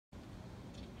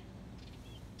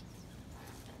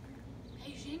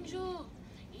진주,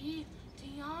 이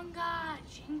디안가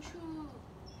진주.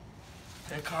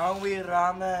 Tekangwi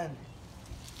ramen.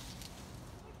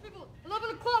 People, 11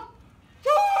 o'clock.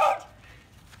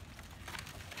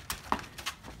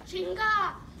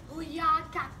 진가,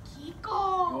 우야가 기고.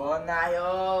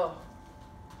 원나요.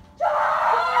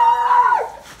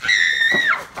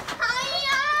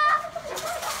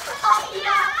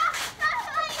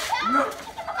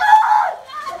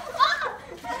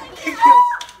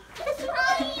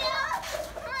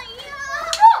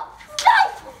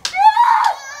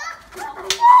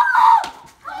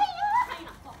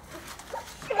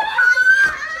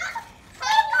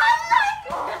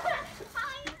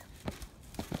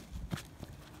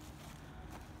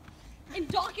 In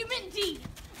Document D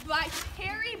by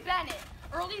Terry Bennett,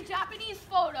 early Japanese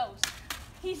photos,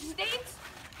 he states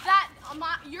that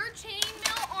your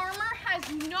chainmail armor has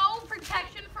no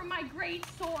protection from my great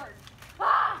sword.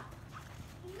 Ah!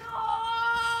 No!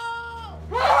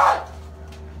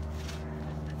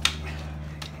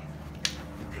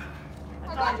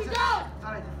 I thought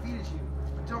I defeated you,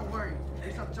 but don't worry.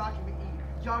 Based on Document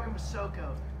E, Yaga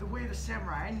Masoko, the way of the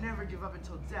samurai, I never give up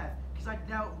until death, because I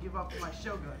now give up to my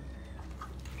shogun.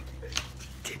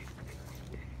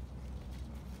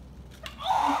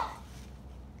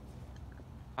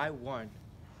 I won,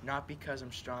 not because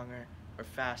I'm stronger or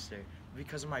faster, but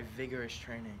because of my vigorous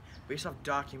training. Based off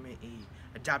Document E,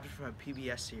 adapted from a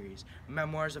PBS series,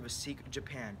 Memoirs of a Secret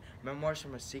Japan, Memoirs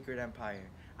from a Secret Empire.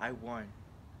 I won.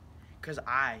 Because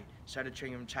I started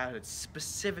training from childhood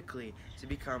specifically to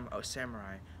become a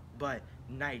samurai, but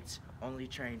knights only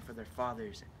train for their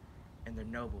fathers and their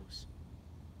nobles.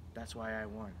 That's why I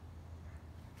won.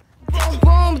 Boom,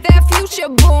 boom, that future,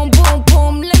 boom, boom,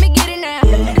 boom, let me get it now.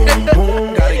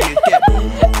 Boom, gotta get that.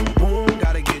 Boom, boom,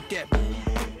 gotta get that.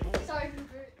 Sorry,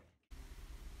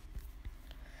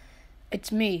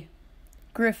 It's me,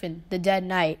 Griffin, the Dead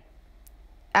Knight.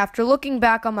 After looking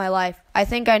back on my life, I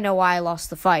think I know why I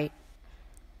lost the fight.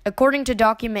 According to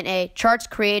Document A, charts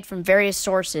created from various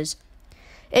sources,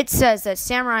 it says that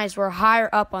samurais were higher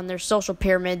up on their social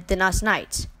pyramid than us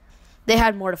knights. They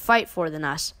had more to fight for than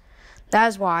us. That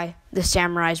is why the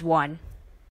samurais won.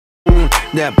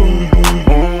 That boom, boom,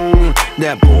 boom,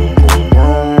 that boom, boom,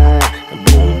 boom.